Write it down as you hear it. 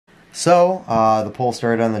So, the pole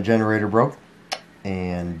started on the generator broke,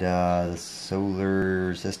 and the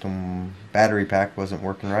solar system battery pack wasn't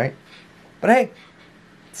working right. But hey,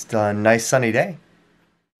 it's still a nice sunny day.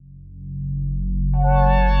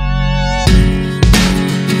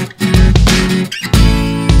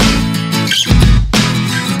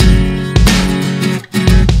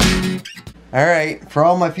 Alright, for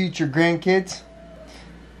all my future grandkids,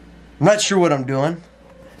 I'm not sure what I'm doing,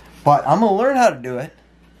 but I'm going to learn how to do it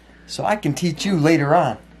so I can teach you later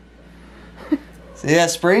on. See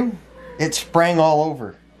that spring? It sprang all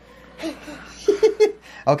over.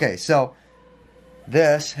 Okay, so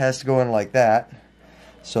this has to go in like that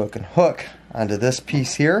so it can hook onto this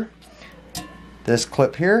piece here. This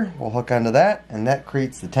clip here will hook onto that, and that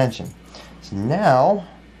creates the tension. So now,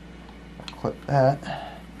 I'll clip that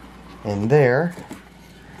in there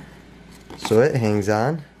so it hangs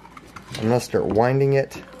on. I'm going to start winding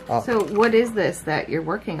it up. So what is this that you're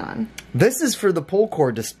working on? This is for the pull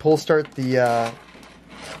cord to pull start the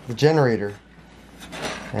generator.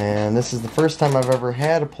 And this is the first time I've ever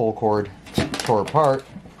had a pull cord tore apart.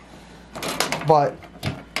 But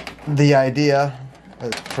the idea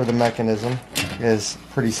for the mechanism is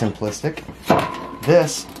pretty simplistic.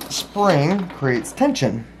 This spring creates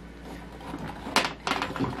tension,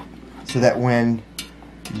 so that when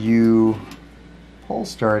you pull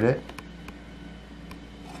start it,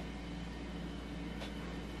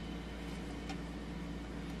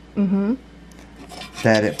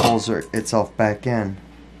 that it pulls itself back in.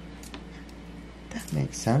 That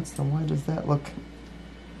makes sense. Then why does that look...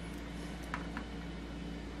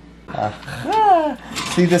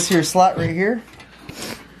 See this here slot right here?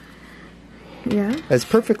 Yeah. It's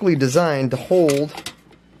perfectly designed to hold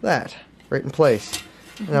that right in place.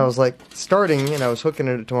 And I was like starting and I was hooking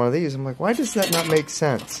it to one of these. I'm like, why does that not make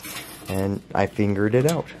sense? And I fingered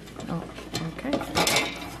it out. Oh, okay.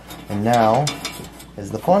 And now is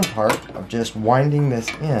the fun part of just winding this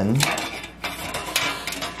in.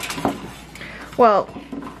 Well,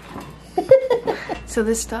 so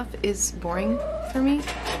this stuff is boring for me.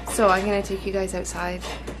 So I'm going to take you guys outside.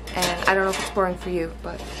 And I don't know if it's boring for you,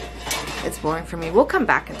 but it's boring for me. We'll come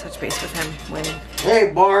back and touch base with him when...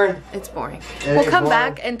 Hey, boring. It's boring. It we'll come boring.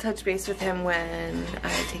 back and touch base with him when I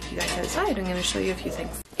take you guys outside. I'm going to show you a few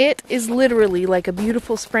things. It is literally like a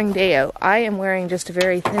beautiful spring day out. I am wearing just a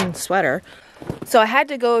very thin sweater. So I had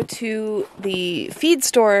to go to the feed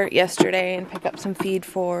store yesterday and pick up some feed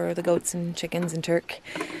for the goats and chickens and turk.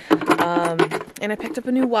 And I picked up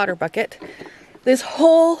a new water bucket. This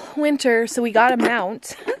whole winter, so we got a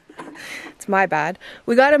mount. It's my bad.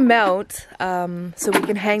 We got a mount so we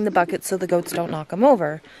can hang the bucket so the goats don't knock them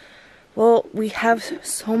over. Well, we have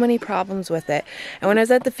so many problems with it. And when I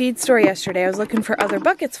was at the feed store yesterday, I was looking for other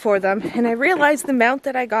buckets for them, and I realized the mount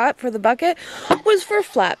that I got for the bucket was for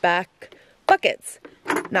flat back buckets,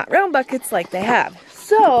 not round buckets like they have.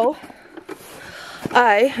 So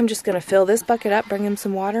I am just going to fill this bucket up, bring him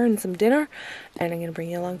some water and some dinner, and I'm going to bring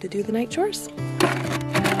you along to do the night chores.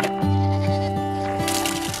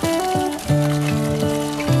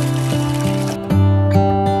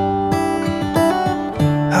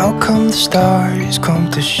 How come the stars come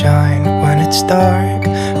to shine when it's dark?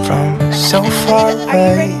 From so far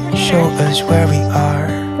away, show us where we are.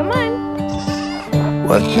 Come on.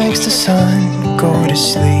 What makes the sun go to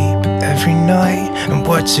sleep every night? And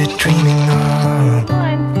what's it dreaming of? Come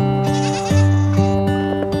on.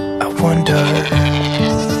 I wonder.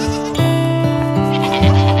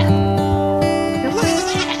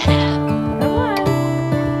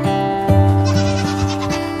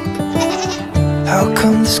 How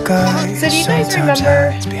come the sky So do you guys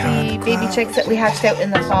remember the baby chicks that we hatched out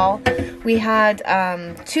in the fall? We had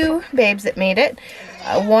 2 babes that made it.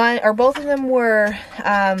 One or both of them were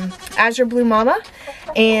Azure Blue Mama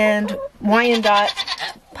and Wyandotte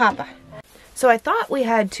Papa. So I thought we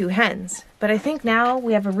had 2 hens, but I think now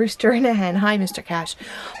we have a rooster and a hen. Hi, Mr. Cash.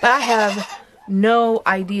 But I have no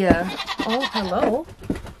idea. Oh, hello.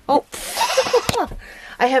 Oh,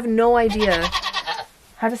 I have no idea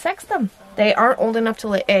how to sex them. They aren't old enough to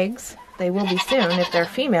lay eggs. They will be soon if they're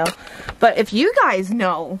female. But if you guys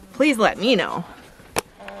know, please let me know.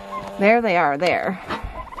 There they are, there.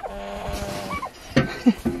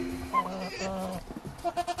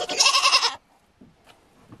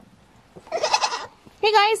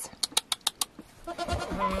 Hey guys.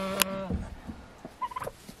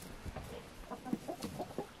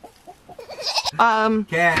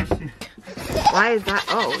 Cash. Why is that?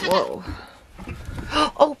 Oh,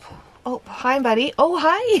 whoa. Oh, hi, buddy. Oh,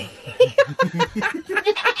 hi.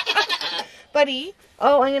 Buddy.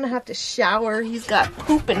 Oh, I'm going to have to shower. He's got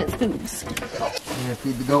poop in his hooves. I'm going to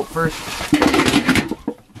feed the goat first.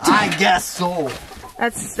 I guess so.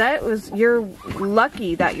 You're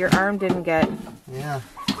lucky that your arm didn't get. Yeah.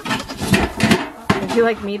 Would you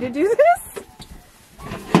like me to do this?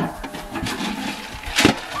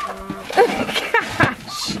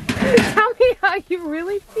 Gosh. Tell me how you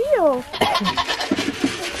really feel.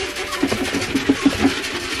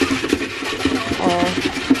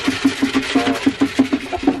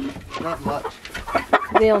 Not much.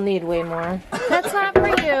 They'll need way more. That's not for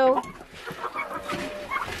you.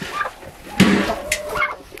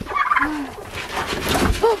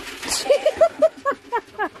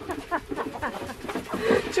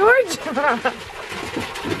 Georgia!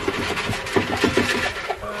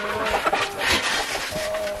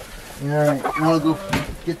 Alright, I'll go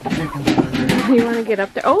get the chickens over there. You want to get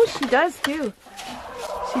up there? Oh, she does too.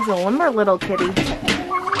 She's a limber little kitty.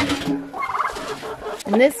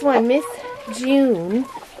 And this one, Miss June,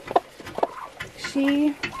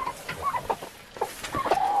 she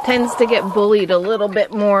tends to get bullied a little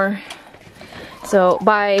bit more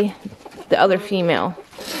by the other female.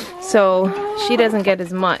 So she doesn't get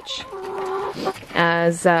as much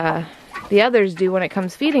as the others do when it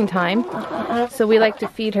comes feeding time. So we like to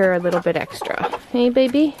feed her a little bit extra. Hey,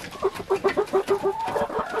 baby.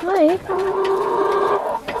 Hi.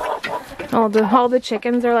 All the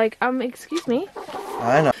chickens are like, excuse me.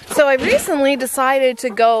 I know. So I recently decided to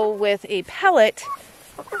go with a pellet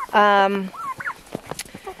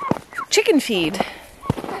chicken feed.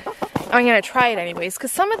 I'm gonna try it anyways,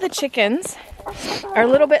 because some of the chickens are a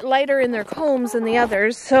little bit lighter in their combs than the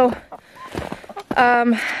others. So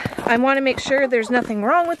I want to make sure there's nothing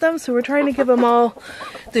wrong with them. So we're trying to give them all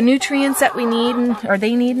the nutrients that we need or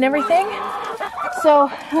they need and everything.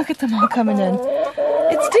 So look at them all coming in.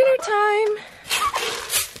 It's dinner time.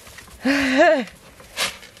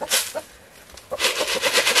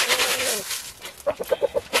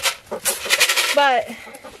 But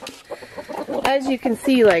as you can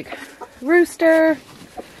see, like Rooster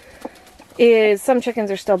is, some chickens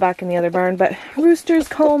are still back in the other barn, but Rooster's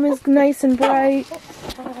comb is nice and bright.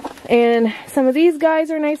 And some of these guys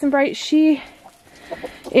are nice and bright. She's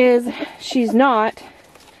not.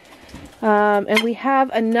 And we have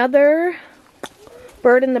another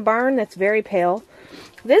bird in the barn that's very pale.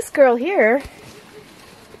 This girl here,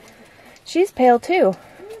 she's pale too.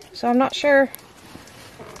 So I'm not sure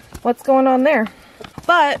what's going on there.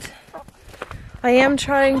 But I am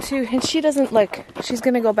trying to, and she doesn't look, she's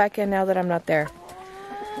gonna go back in now that I'm not there.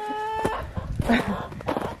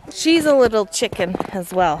 She's a little chicken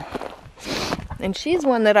as well. And she's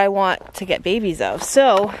one that I want to get babies of.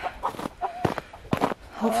 So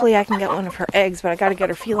hopefully I can get one of her eggs, but I gotta get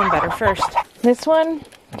her feeling better first. This one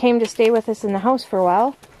came to stay with us in the house for a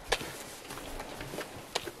while.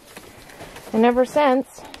 And ever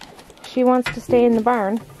since, she wants to stay in the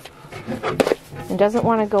barn and doesn't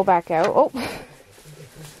want to go back out. Oh.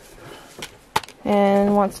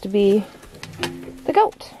 And wants to be the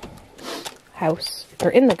goat house, or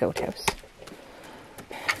in the goat house.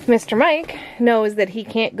 Mr. Mike knows that he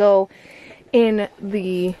can't go in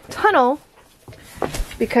the tunnel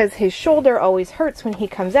because his shoulder always hurts when he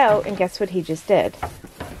comes out, and guess what he just did?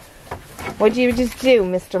 What'd you just do,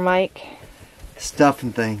 Mr. Mike?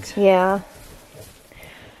 Stuffing things. Yeah.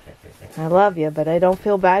 I love you, but I don't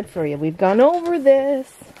feel bad for you. We've gone over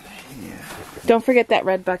this. Yeah. Don't forget that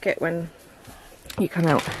red bucket when you come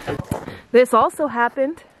out. This also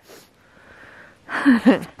happened.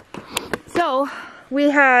 So, we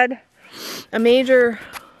had a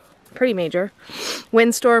pretty major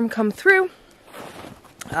windstorm come through.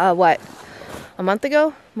 What? A month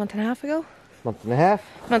ago? A month and a half ago? Month and a half?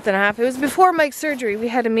 Month and a half. It was before Mike's surgery. We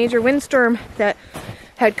had a major windstorm that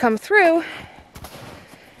had come through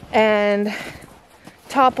and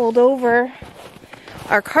toppled over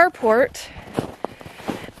our carport.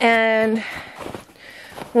 And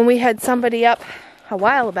when we had somebody up a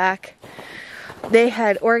while back, they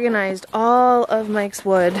had organized all of Mike's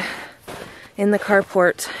wood in the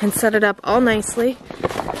carport and set it up all nicely.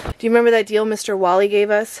 Do you remember that deal Mr. Wally gave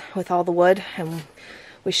us with all the wood? And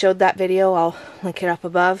we showed that video. I'll link it up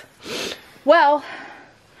above. Well,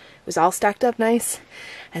 it was all stacked up nice.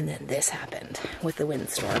 And then this happened with the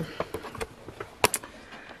windstorm.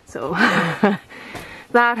 So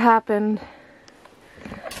that happened.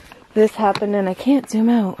 This happened, and I can't zoom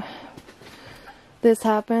out. This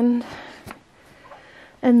happened.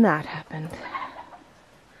 And that happened.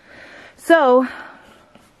 So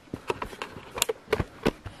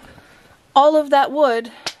all of that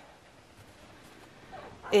wood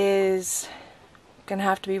is gonna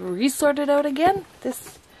have to be resorted out again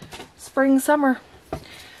this spring, summer,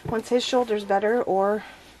 once his shoulder's better, or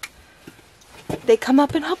they come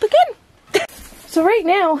up and help again. So right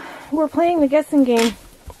now, we're playing the guessing game.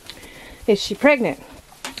 Is she pregnant?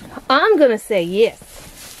 I'm gonna say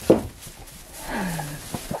yes.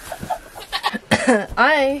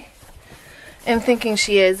 I am thinking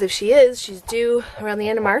she is. If she is, she's due around the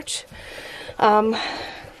end of March.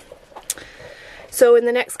 So in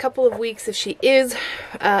the next couple of weeks, if she is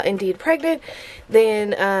indeed pregnant,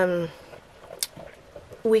 then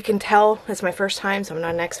we can tell. It's my first time, so I'm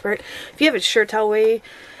not an expert. If you have a sure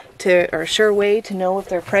way to know if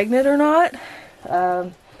they're pregnant or not,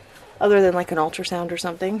 other than like an ultrasound or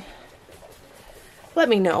something, let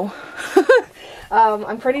me know.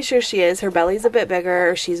 I'm pretty sure she is. Her belly's a bit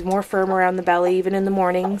bigger. She's more firm around the belly, even in the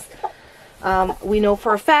mornings. We know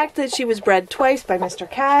for a fact that she was bred twice by Mr.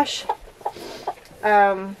 Cash.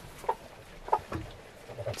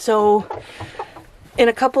 So in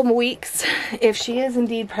a couple of weeks, if she is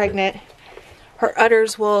indeed pregnant, her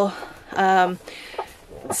udders will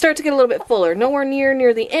start to get a little bit fuller. Nowhere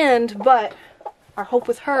near the end, but our hope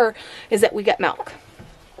with her is that we get milk.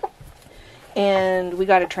 And we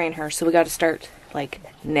got to train her, so we got to start like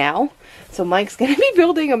now. So Mike's going to be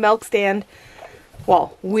building a milk stand.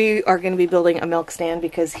 Well, we are going to be building a milk stand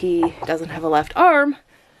because he doesn't have a left arm.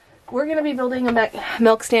 We're going to be building a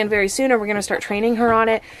milk stand very soon, and we're going to start training her on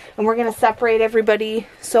it, and we're going to separate everybody.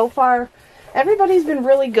 So far, everybody's been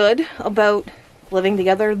really good about living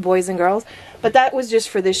together, boys and girls, but that was just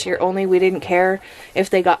for this year only. We didn't care if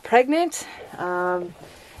they got pregnant.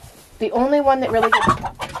 The only one that really gets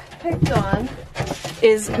picked on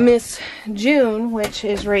is Miss June, which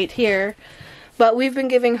is right here, but we've been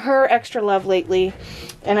giving her extra love lately,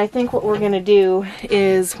 and I think what we're going to do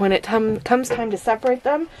is when it comes time to separate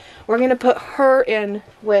them, we're going to put her in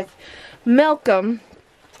with Malcolm,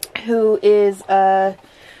 who is a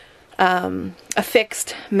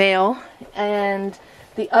fixed male, and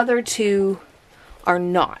the other two are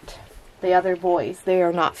not. The other boys, they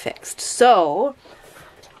are not fixed. So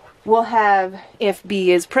we'll have, if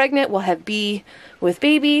B is pregnant, we'll have B with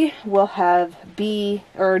baby. We'll have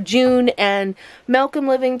June and Malcolm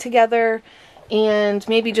living together, and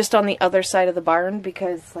maybe just on the other side of the barn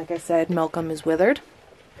because, like I said, Malcolm is withered.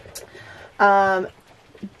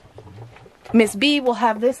 Miss B will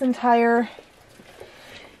have this entire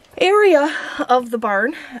area of the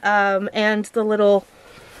barn, and the little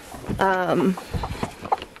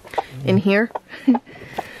in here.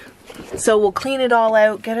 So we'll clean it all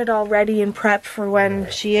out, get it all ready and prepped for when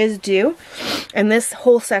she is due. And this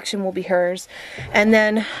whole section will be hers. And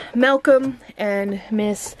then Malcolm and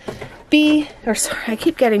Miss B, or sorry, I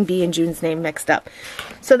keep getting B and June's name mixed up.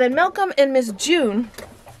 So then Malcolm and Miss June,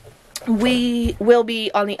 we will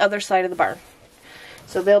be on the other side of the barn.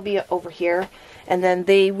 So they'll be over here. And then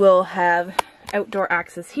they will have outdoor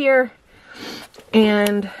access here.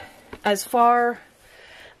 And as far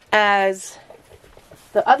as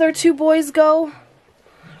the other two boys go,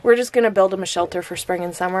 we're just going to build them a shelter for spring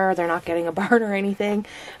and summer. They're not getting a barn or anything,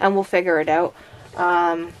 and we'll figure it out.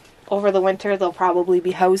 Over the winter, they'll probably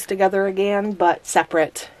be housed together again, but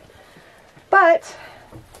separate. But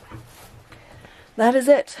that is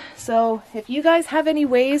it. So if you guys have any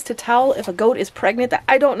ways to tell if a goat is pregnant that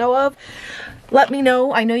I don't know of, let me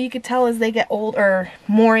know. I know you could tell as they get old or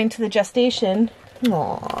more into the gestation.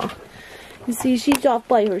 Aww. You see, she's off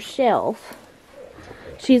by herself.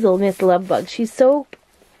 She's a Miss Lovebug. She's so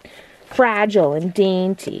fragile and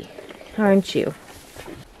dainty, aren't you?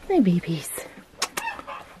 Hi, babies.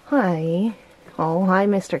 Hi. Oh, hi,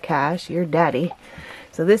 Mr. Cash. You're Daddy.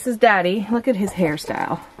 So this is Daddy. Look at his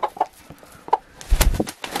hairstyle.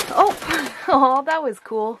 Oh, that was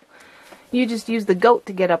cool. You just used the goat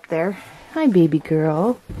to get up there. Hi, baby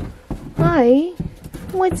girl. Hi.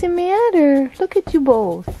 What's the matter? Look at you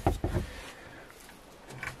both.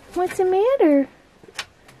 What's the matter?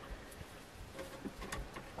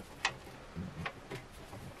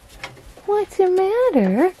 What's the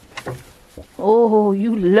matter? Oh,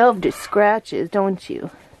 you love the scratches, don't you?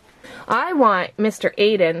 I want Mr.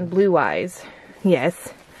 Aiden Blue Eyes.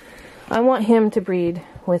 Yes. I want him to breed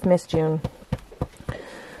with Miss June.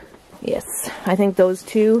 Yes. I think those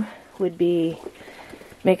two would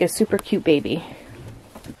make a super cute baby.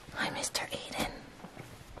 Hi, Mr. Aiden.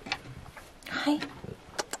 Hi.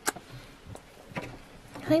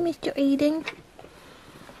 Hi, Mr. Aiden.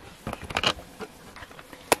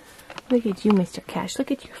 Look at you, Mr. Cash. Look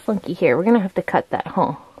at your funky hair. We're going to have to cut that,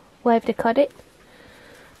 huh? Will I have to cut it?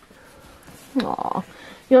 Aw.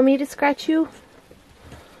 You want me to scratch you?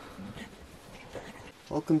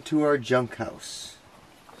 Welcome to our junk house.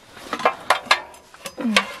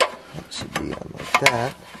 That should be on like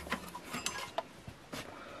that.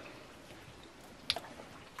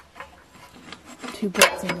 Two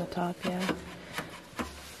bricks on the top, yeah.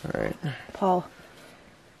 Alright. Paul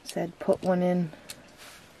said put one in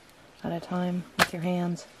at a time with your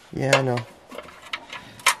hands. Yeah, I know.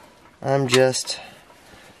 I'm just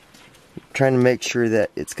trying to make sure that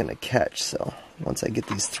it's going to catch, so once I get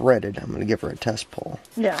these threaded, I'm going to give her a test pull.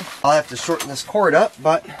 Yeah. I'll have to shorten this cord up,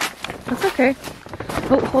 but... That's okay.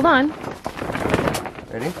 Oh, hold on.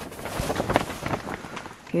 Ready?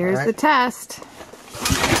 Here's the test.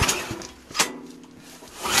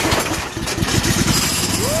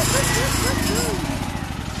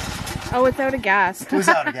 Oh, it's out of gas. It was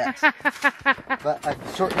out of gas. But I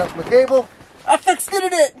shortened up my cable. I fixed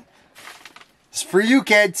it! It's for you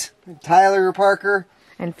kids. Tyler, Parker.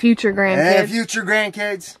 And future grandkids. And future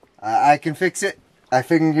grandkids. I can fix it. I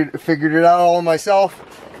figured it out all myself.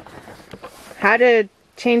 How to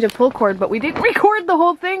change a pull cord, but we didn't record the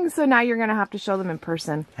whole thing, so now you're going to have to show them in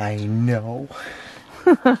person. I know.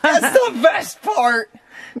 That's the best part!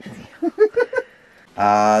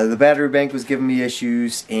 The battery bank was giving me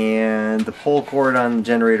issues, and the pull cord on the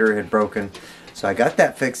generator had broken. So I got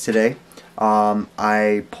that fixed today.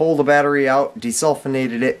 I pulled the battery out,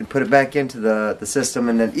 desulfonated it, and put it back into the system,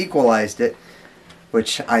 and then equalized it,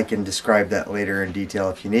 which I can describe that later in detail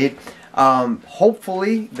if you need.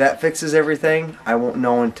 Hopefully that fixes everything. I won't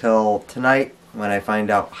know until tonight when I find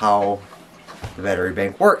out how the battery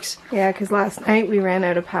bank works. Yeah, because last night we ran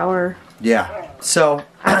out of power. Yeah, so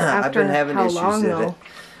I've been having issues with it.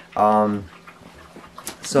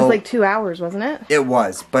 So it was like 2 hours, wasn't it? It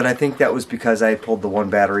was, but I think that was because I pulled the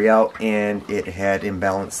one battery out and it had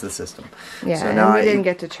imbalanced the system. Yeah, so and we didn't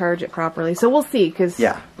get to charge it properly, so we'll see.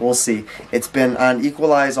 Yeah, we'll see. It's been on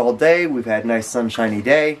equalize all day. We've had a nice sunshiny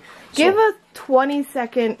day. Give a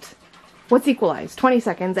 20-second... What's equalize? 20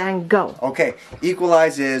 seconds and go. Okay,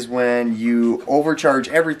 equalize is when you overcharge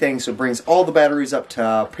everything, so it brings all the batteries up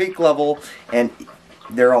to peak level and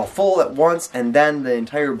they're all full at once, and then the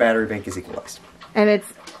entire battery bank is equalized. And it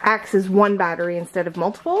acts as one battery instead of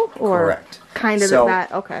multiple? Or correct. Kind of so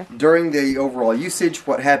that, okay. During the overall usage,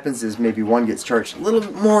 what happens is maybe one gets charged a little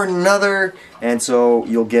bit more than another, and so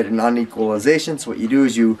you'll get an unequalization. So what you do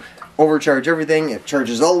is you overcharge everything, it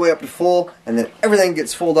charges all the way up to full, and then everything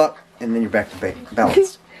gets filled up, and then you're back to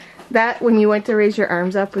balanced. That, when you went to raise your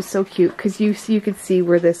arms up, was so cute, because you could see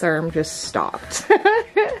where this arm just stopped.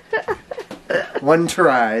 One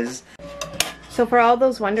tries. So for all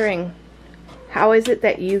those wondering, how is it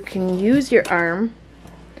that you can use your arm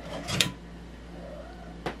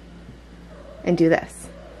and do this?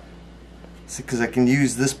 It's because I can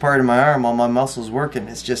use this part of my arm while my muscle's working.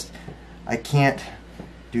 It's just, I can't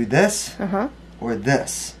do this or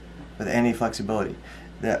this with any flexibility.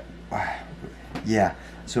 Yeah.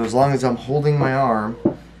 So as long as I'm holding my arm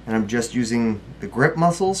and I'm just using the grip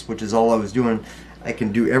muscles, which is all I was doing, I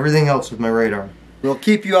can do everything else with my right arm. We'll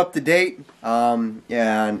keep you up to date on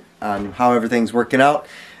how everything's working out.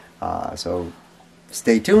 So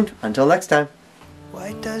stay tuned. Until next time.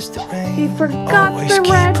 Why does the rain He forgot always the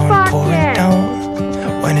keep red on pouring bucket.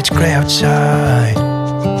 down when it's gray outside?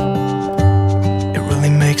 It really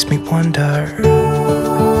makes me wonder.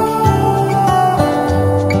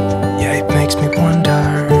 Yeah, it makes me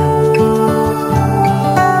wonder.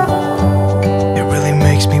 It really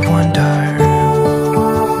makes me wonder.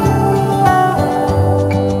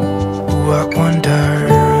 Ooh, I wonder.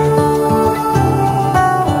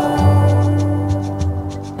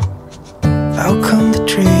 How come the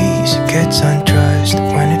trees gets undressed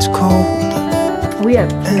when it's cold? We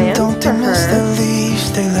have And plans don't for they miss the her.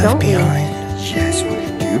 leaves they left Don't we? behind? Yes, we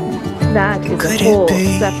do. That is Could a whole it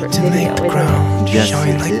be separate to video, make the isn't it? ground Yes, shine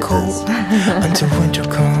it like is. gold until winter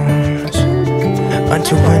comes?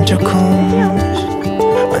 Until winter comes.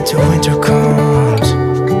 Until winter comes.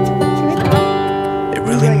 It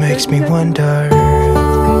really makes me wonder.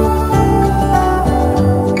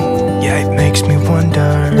 Yeah, it makes me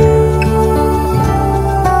wonder.